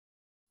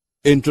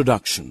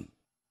Introduction.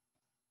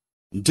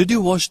 Did you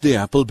wash the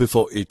apple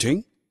before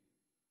eating?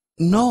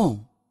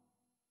 No.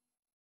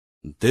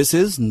 This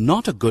is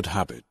not a good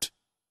habit.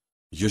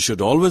 You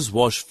should always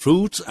wash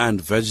fruits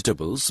and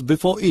vegetables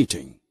before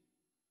eating.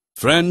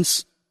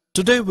 Friends,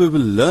 today we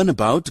will learn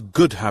about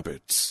good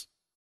habits.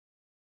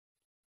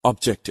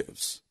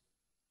 Objectives.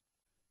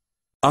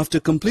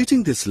 After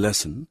completing this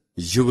lesson,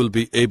 you will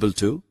be able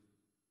to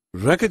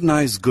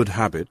recognize good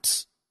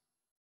habits,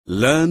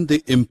 learn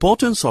the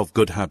importance of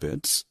good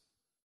habits,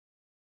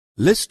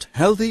 list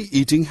healthy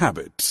eating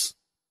habits.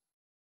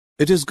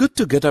 It is good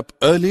to get up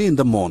early in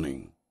the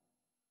morning.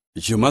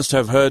 You must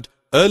have heard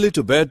early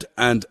to bed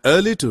and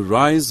early to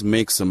rise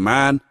makes a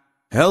man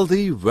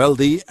healthy,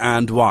 wealthy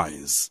and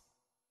wise.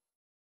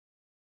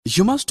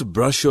 You must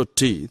brush your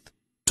teeth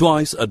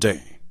twice a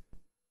day.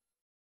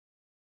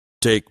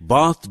 Take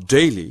bath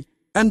daily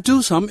and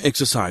do some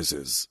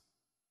exercises.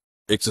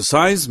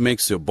 Exercise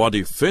makes your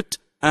body fit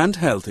and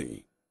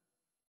healthy.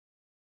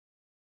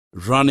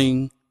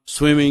 Running,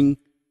 swimming,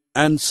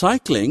 and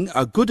cycling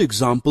are good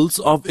examples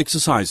of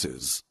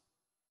exercises.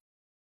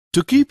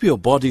 To keep your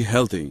body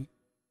healthy,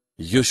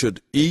 you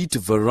should eat a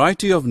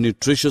variety of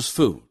nutritious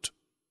food.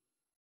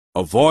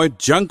 Avoid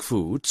junk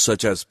food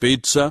such as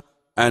pizza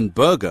and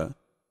burger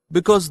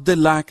because they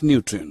lack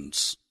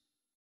nutrients.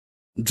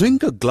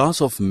 Drink a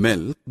glass of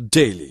milk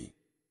daily.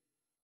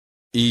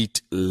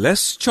 Eat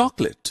less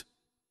chocolate.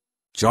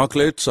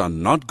 Chocolates are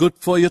not good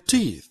for your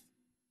teeth.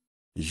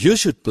 You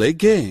should play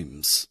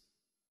games.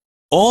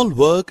 All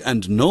work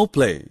and no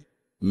play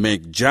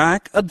make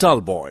Jack a dull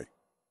boy.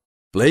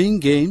 Playing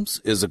games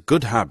is a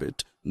good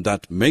habit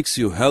that makes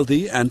you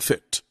healthy and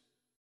fit.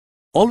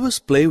 Always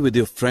play with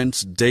your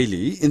friends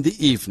daily in the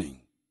evening.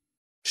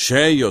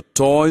 Share your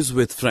toys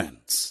with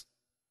friends.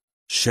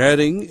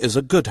 Sharing is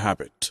a good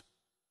habit.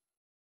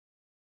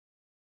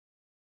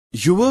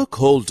 You work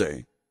whole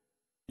day.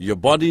 Your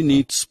body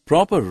needs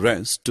proper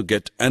rest to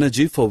get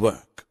energy for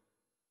work.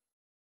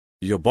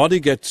 Your body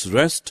gets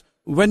rest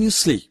when you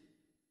sleep.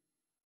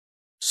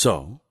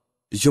 So,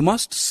 you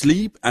must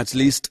sleep at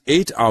least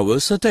 8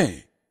 hours a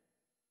day.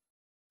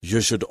 You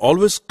should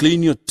always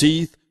clean your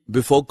teeth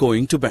before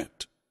going to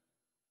bed.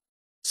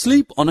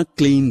 Sleep on a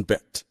clean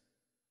bed.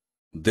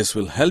 This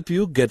will help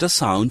you get a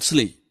sound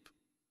sleep.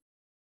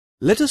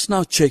 Let us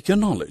now check your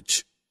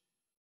knowledge.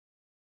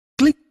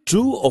 Click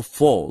true or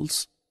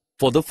false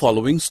for the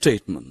following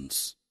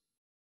statements.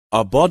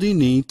 Our body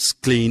needs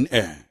clean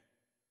air.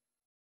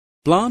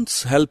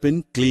 Plants help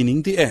in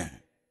cleaning the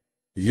air.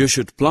 You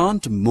should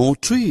plant more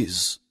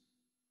trees.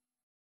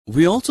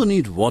 We also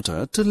need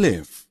water to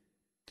live.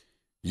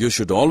 You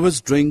should always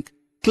drink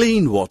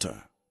clean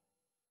water.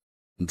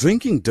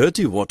 Drinking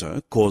dirty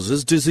water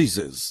causes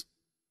diseases.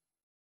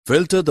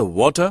 Filter the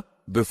water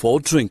before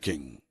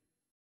drinking.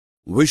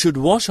 We should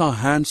wash our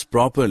hands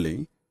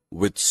properly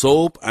with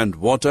soap and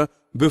water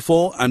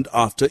before and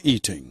after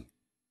eating.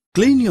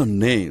 Clean your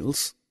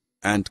nails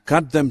and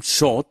cut them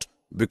short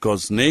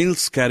because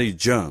nails carry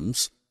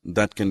germs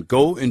that can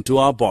go into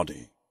our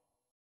body.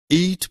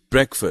 Eat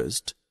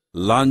breakfast,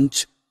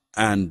 lunch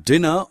and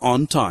dinner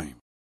on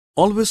time.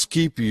 Always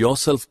keep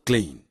yourself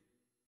clean.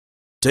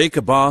 Take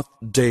a bath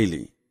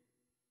daily.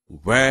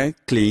 Wear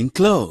clean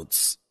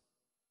clothes.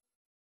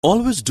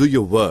 Always do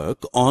your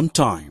work on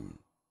time.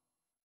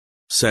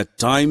 Set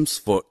times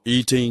for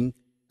eating,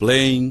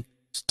 playing,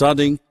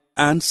 studying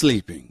and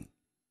sleeping.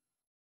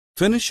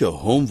 Finish your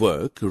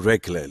homework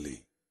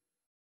regularly.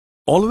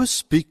 Always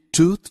speak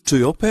truth to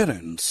your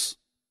parents.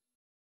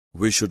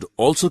 We should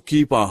also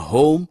keep our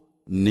home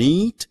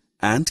neat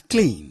and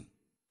clean.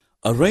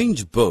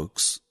 Arrange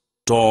books,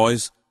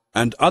 toys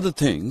and other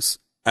things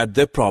at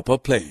their proper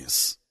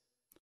place.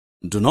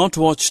 Do not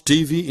watch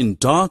TV in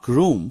dark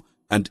room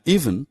and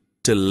even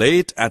till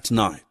late at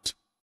night.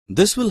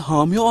 This will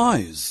harm your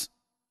eyes.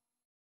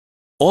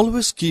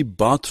 Always keep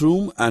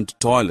bathroom and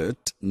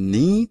toilet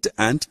neat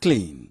and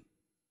clean.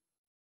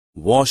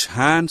 Wash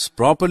hands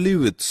properly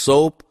with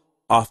soap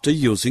after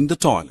using the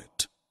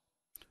toilet.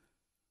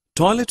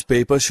 Toilet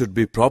paper should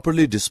be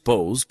properly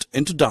disposed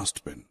into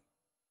dustbin.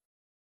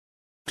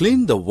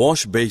 Clean the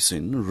wash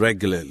basin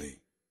regularly.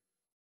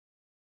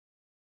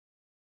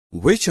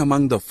 Which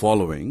among the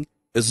following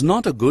is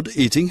not a good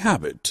eating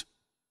habit?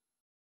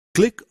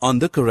 Click on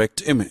the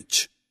correct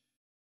image.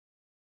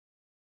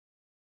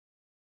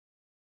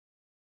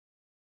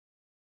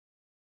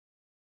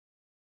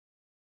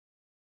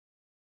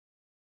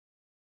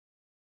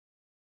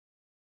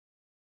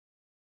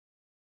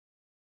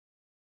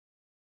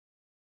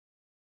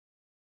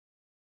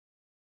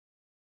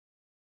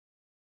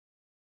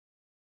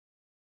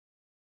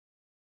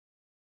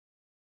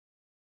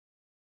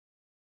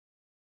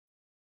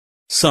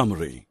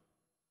 Summary.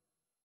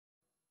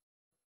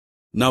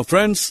 Now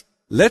friends,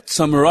 let's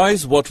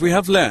summarize what we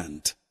have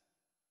learned.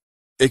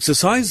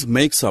 Exercise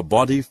makes our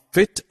body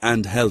fit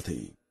and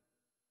healthy.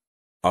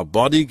 Our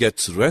body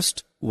gets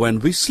rest when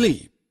we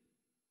sleep.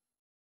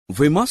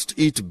 We must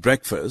eat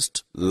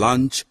breakfast,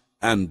 lunch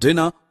and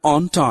dinner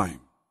on time.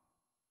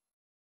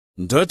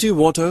 Dirty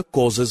water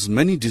causes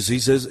many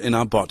diseases in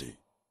our body.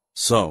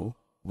 So,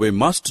 we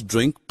must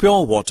drink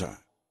pure water.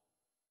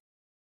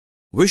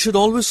 We should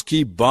always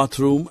keep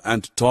bathroom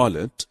and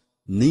toilet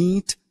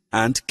neat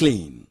and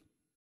clean.